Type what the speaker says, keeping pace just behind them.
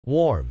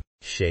Warm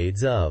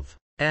shades of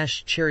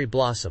ash cherry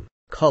blossom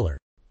color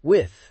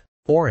with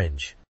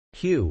orange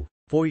hue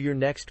for your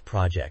next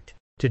project.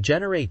 To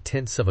generate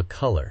tints of a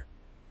color,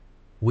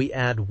 we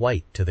add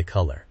white to the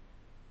color,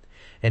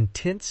 and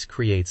tints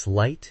creates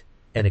light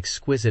and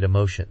exquisite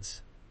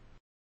emotions.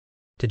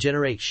 To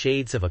generate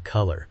shades of a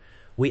color,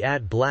 we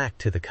add black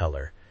to the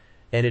color,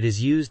 and it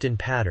is used in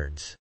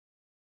patterns.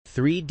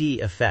 3D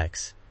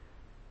effects,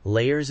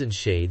 layers and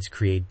shades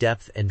create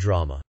depth and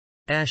drama.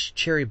 Ash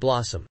cherry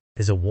blossom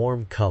is a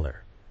warm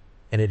color,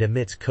 and it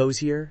emits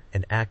cozier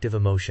and active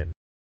emotion.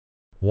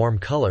 Warm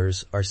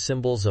colors are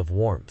symbols of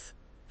warmth,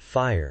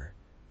 fire,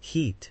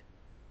 heat,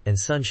 and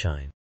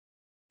sunshine.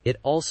 It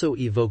also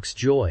evokes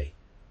joy,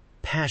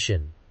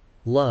 passion,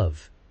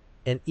 love,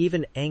 and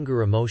even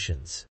anger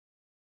emotions.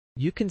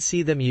 You can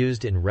see them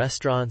used in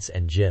restaurants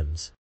and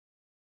gyms.